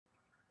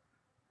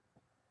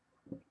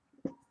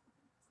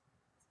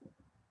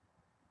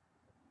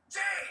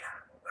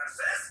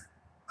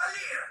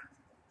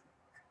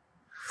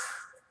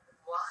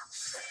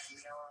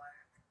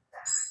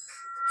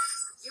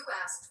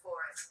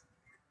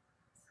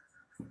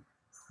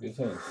This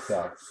thing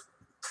sucks.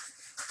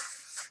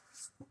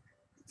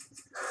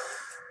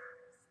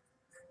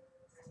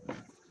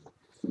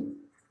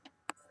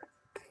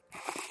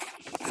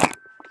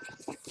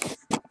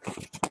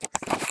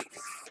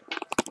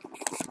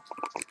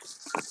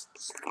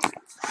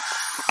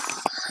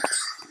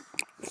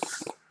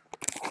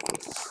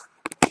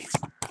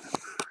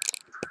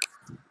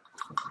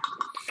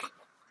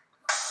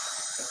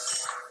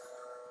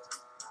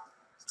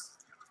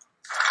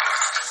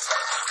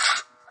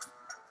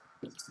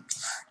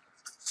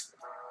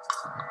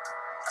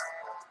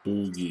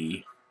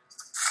 Boogie.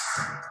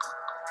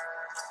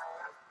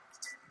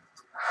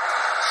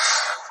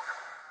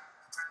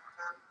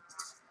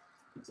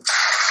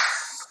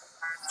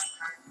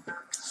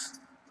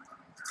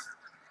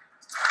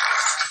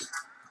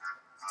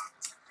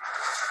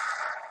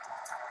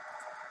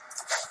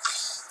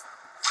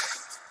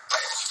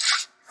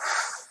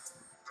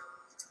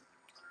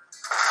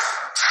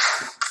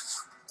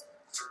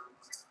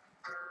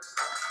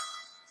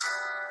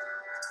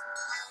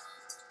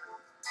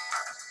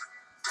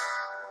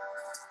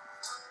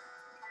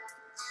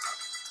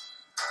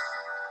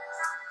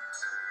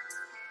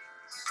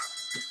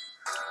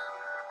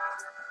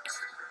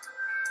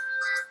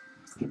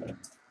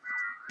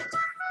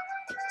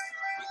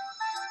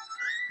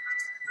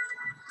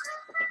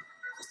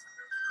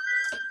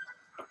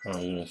 Oh,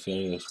 you're gonna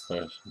say this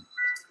person.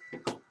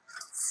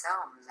 So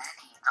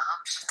many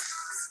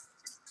options.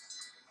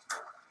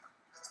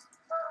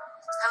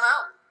 Hello.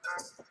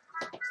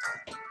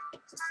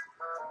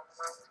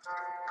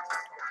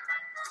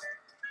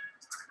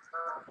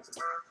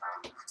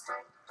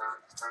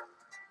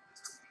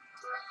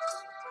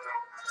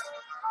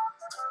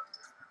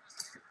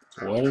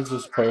 What is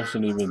this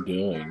person even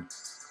doing?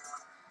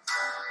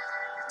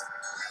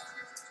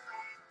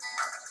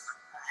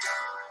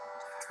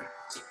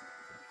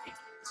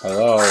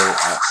 Hello?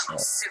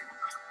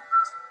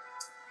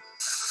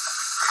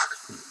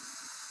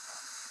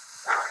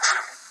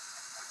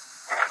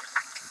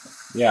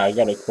 Yeah, I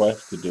got a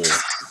quest to do.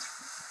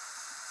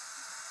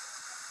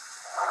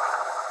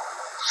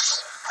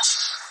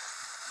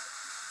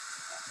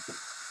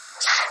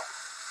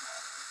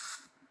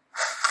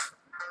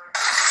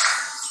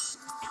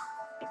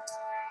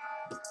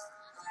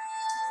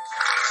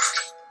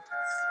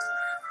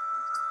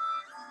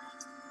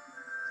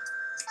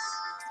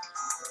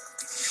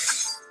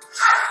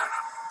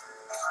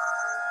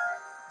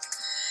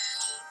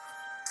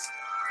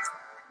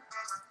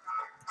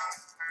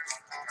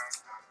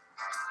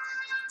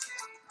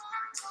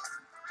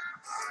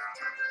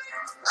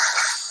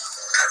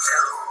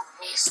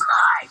 Cthun is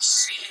my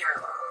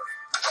shield.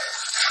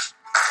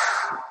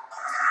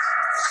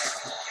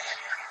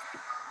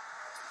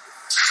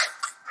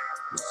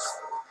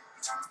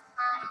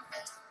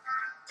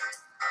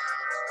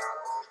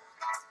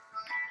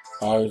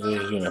 I was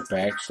just gonna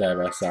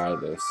backstab outside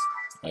this.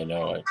 I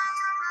know it.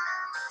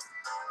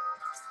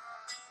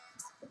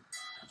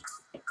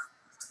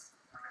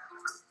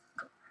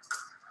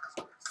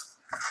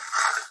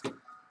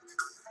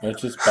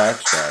 Let's just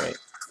backstab it.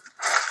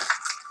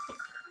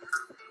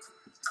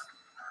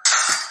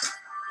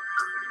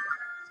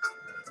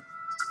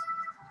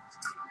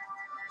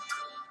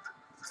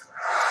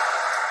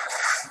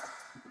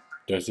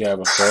 Does he have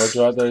a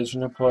 4-drop that he's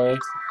gonna play?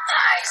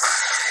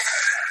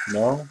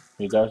 No,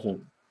 he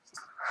doesn't.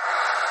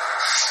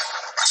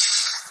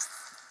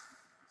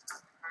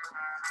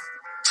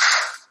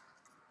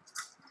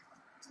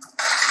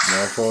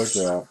 No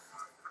 4-drop.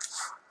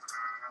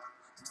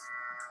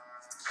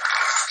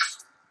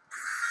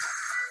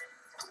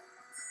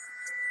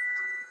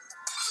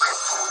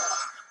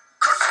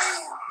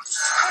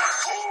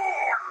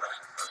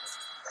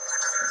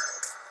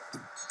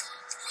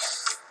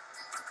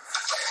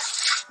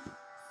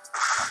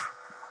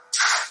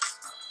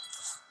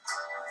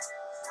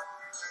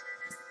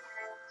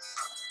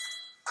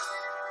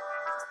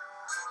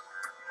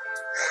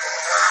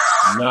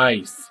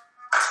 Nice.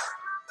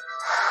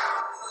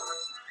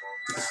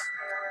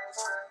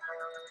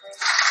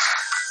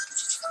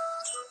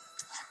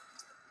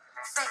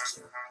 Thank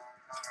you.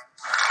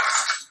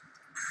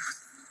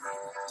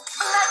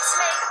 Let's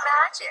make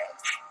magic.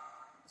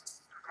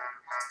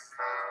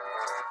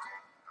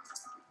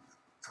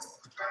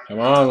 Come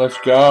on, let's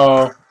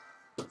go.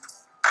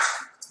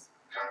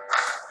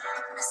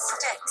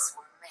 Mistakes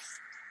were made.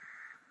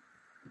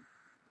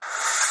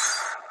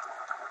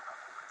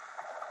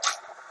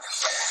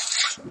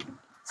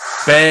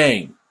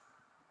 Bang.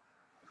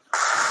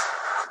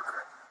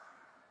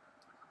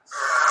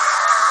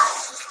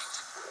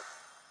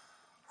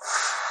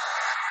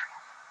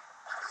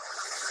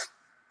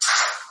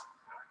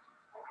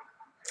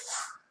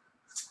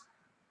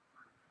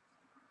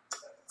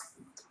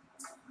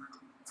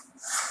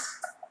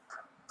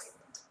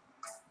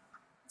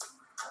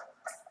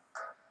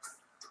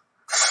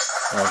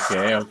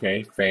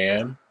 Okay,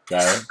 fan.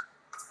 Got it.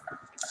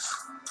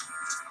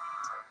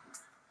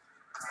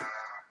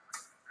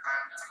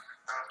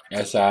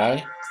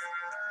 SI?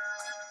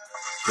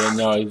 Then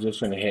no, he's just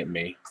gonna hit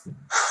me.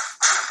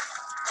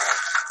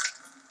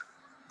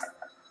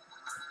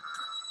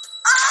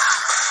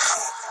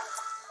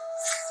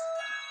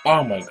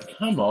 Oh my,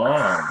 come on.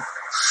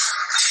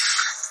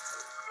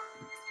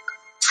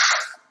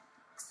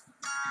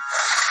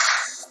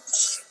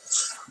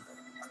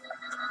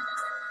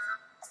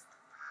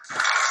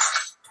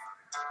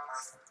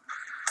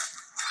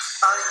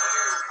 Are you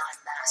my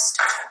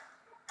master?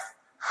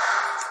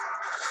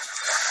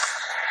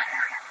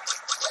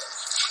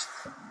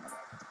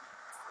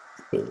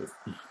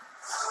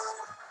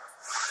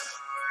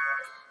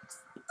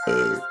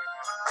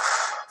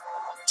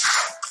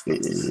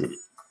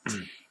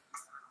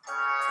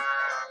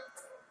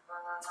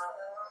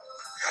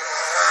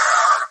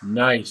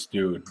 Nice,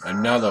 dude.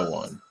 Another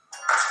one.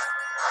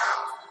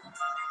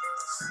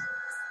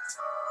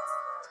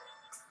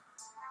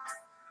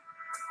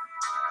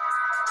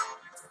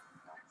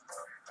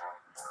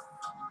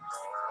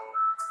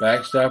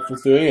 Backstab for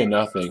 3 or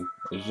nothing.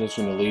 It's just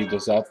going to leave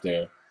this up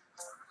there.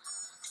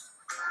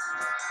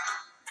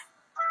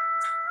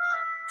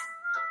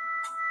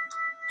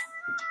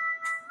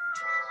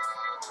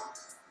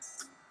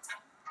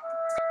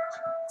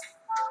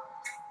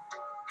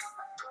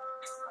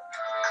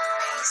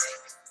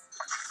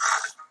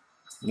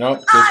 Nope,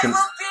 just I gonna...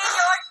 will be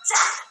your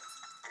death.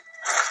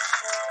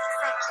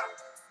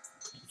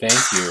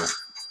 Thank you.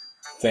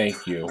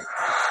 Thank you. Well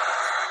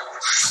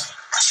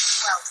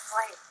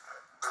played.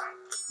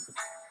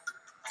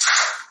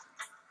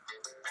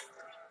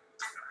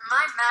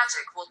 My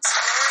magic will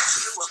tear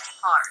you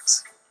apart.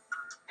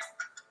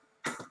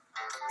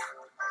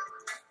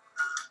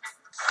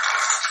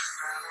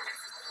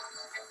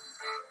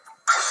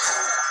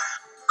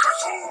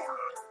 Cthun!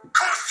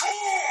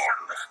 Cthun!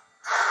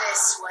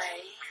 This way.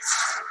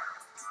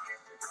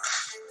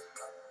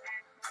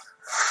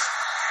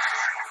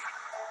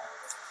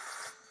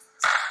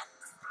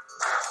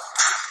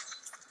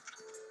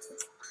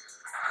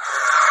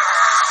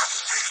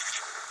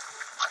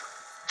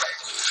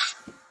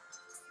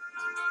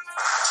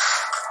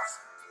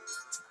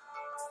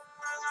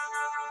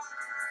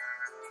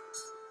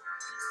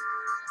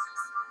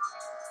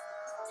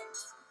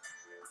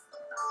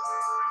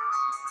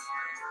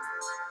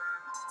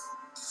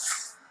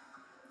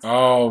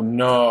 Oh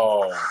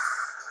no.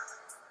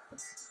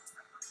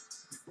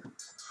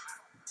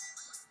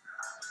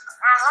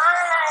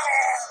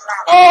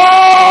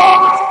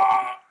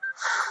 Oh!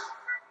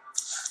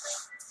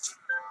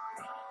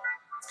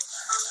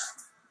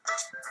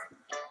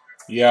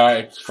 Yeah,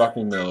 it's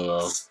fucking Milo.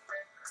 Well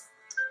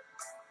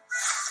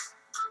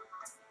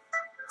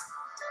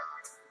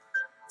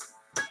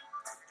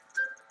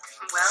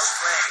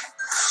played.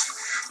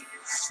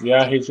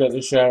 Yeah, he's got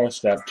the shadow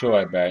step too,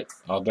 I bet.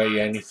 I'll bet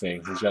you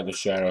anything. He's got the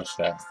shadow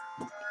step.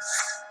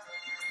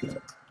 Of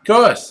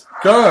course,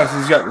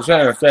 he's got the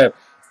shadow step.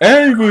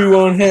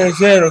 Everyone has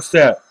shadow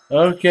step.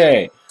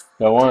 Okay.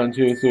 So 1,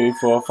 2, 3,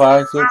 4,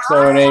 5, 6,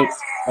 7, 8.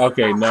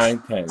 Okay, 9,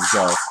 10.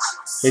 So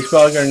he's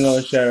probably got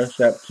another shadow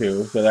step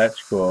too, so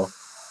that's cool.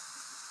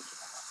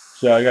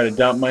 So I gotta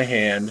dump my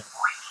hand.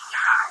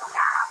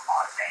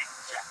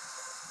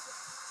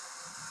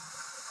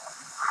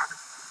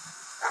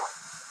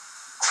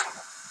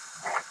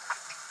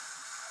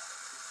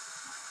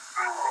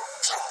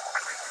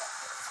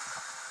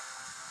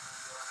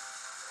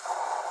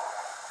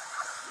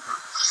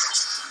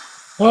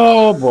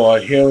 Oh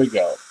boy, here we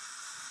go.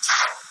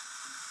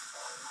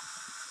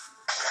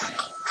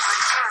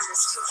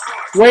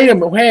 Wait a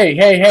minute.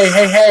 Hey.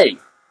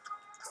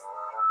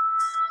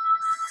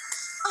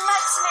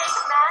 Let's make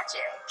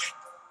magic.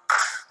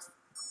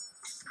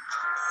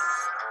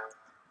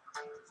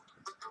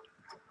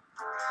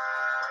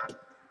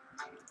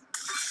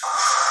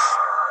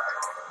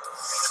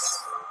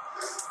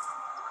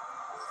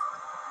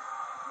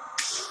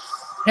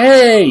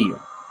 Hey!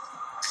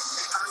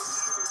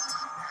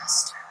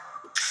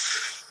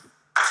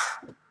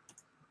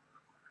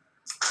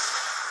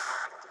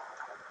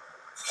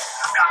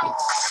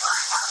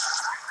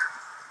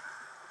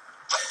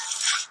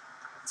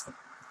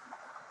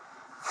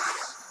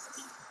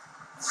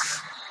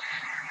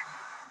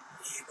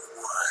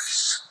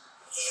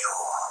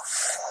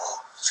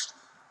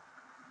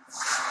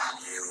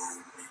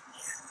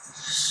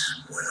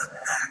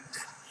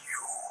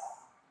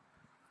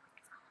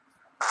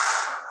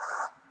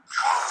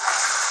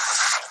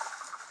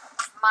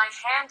 My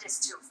hand is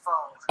too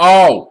full.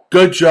 Oh,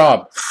 good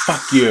job.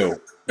 Fuck you.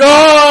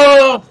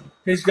 Oh!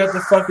 He's got the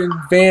fucking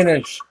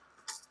vanish.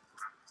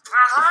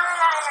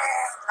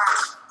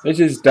 This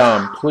is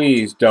dumb.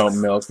 Please don't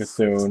milk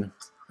Cthun.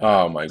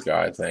 Oh my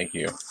god, thank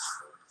you.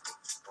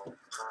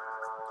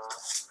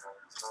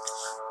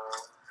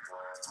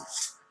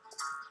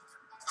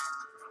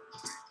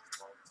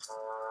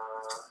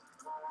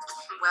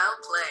 Well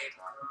played.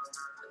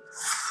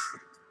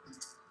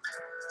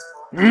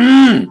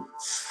 Mmm!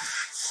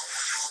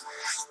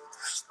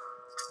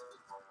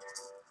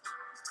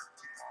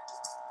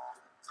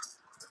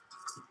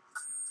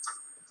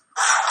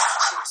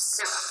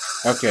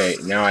 Okay,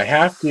 now I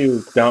have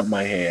to dump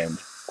my hand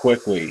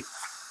quickly.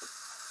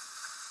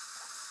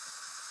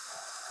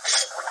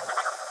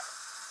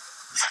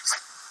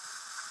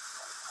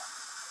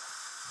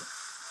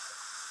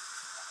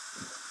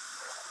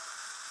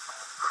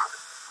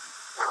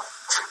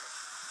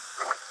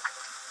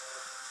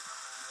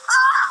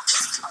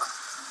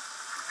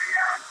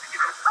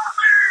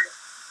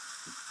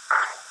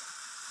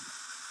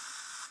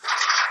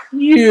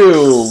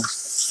 You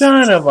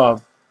son of a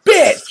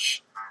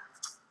bitch!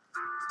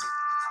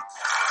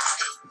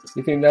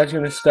 You think that's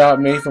gonna stop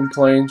me from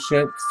playing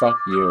shit? Fuck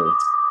you.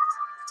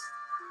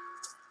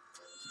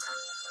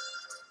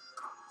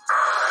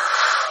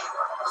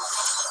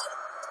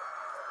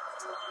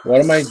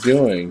 What am I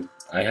doing?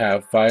 I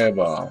have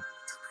Fireball.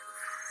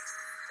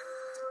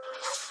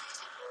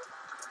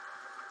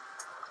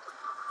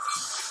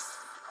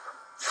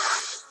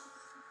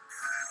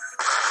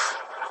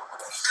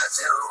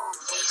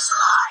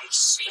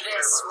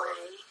 This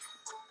way.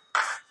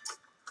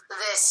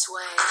 This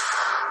way.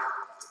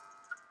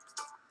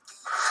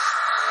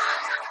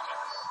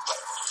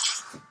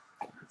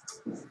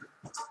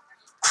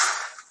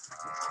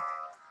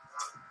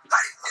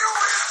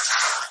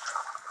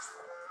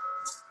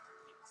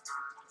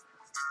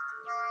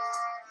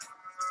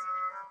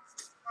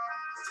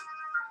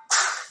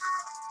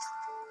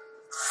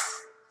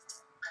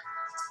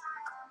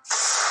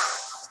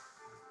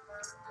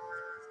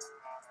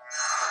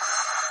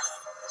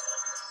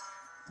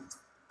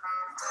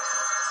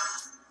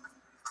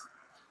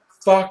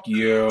 Fuck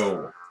you. A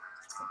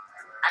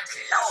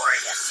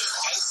glorious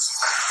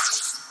intention.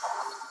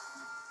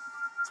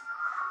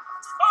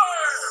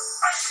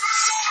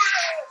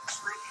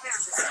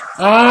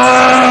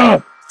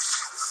 Ah!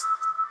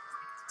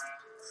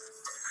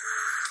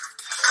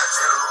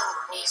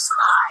 Cthun is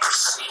my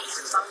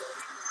shield.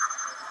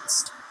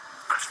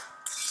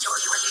 Do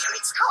you hear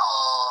its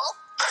call?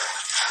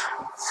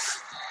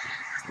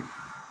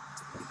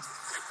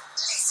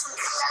 Listen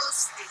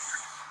closely.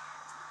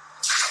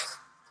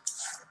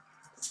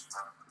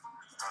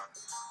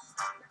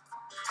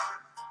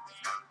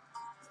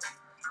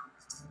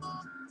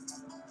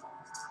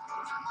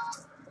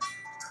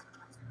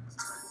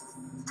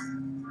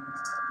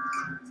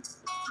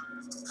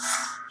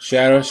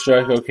 Shadow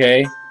Strike,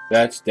 okay.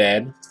 That's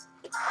dead.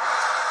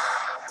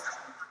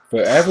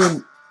 For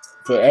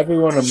every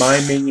one of my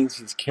minions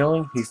he's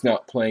killing, he's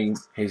not playing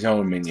his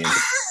own minions.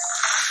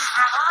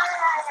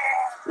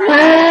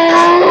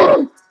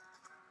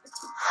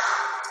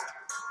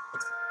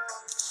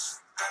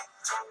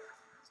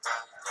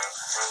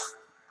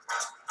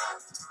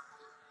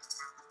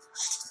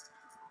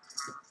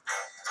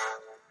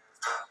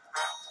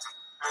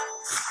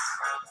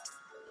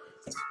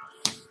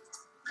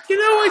 You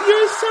know what,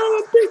 you're a son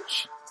of a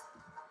bitch.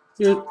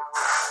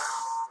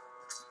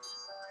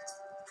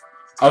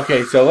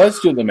 Okay, so let's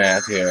do the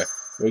math here.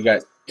 We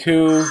got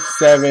 2,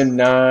 7,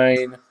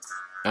 9,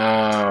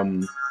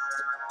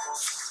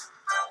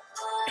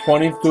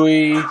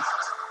 23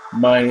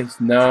 minus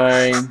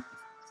 9,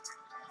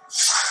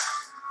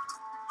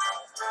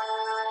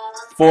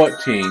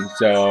 14.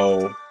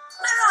 So,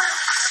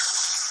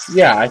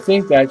 yeah, I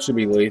think that should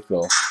be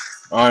lethal,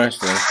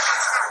 honestly.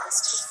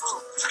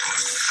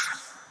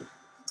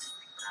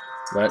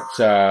 Let's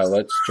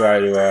try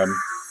to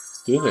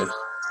do this.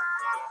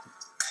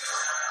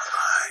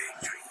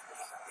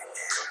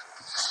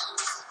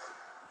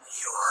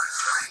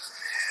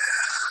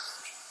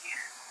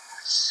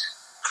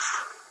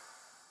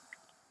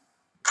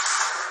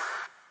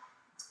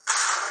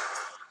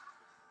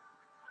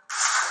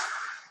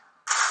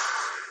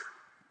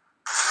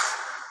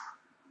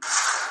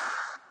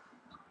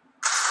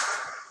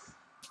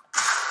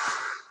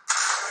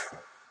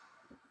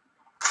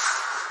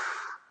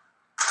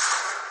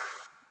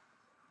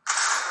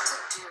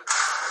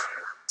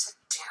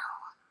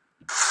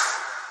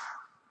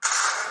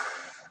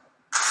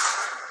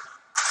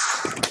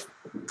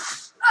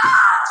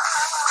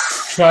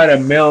 Try to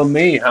mill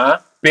me, huh,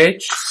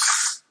 bitch?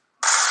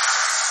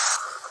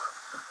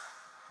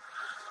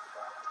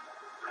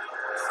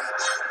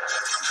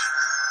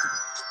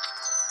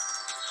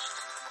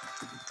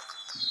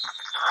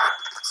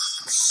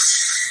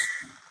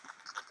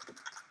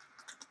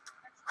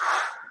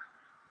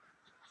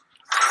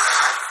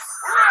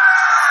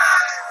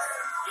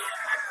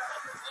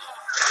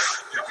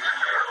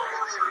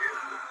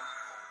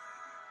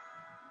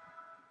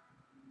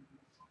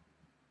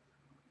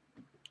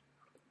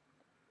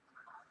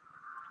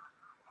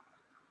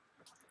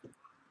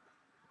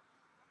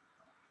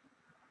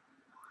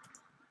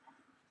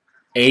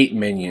 Eight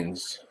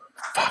minions.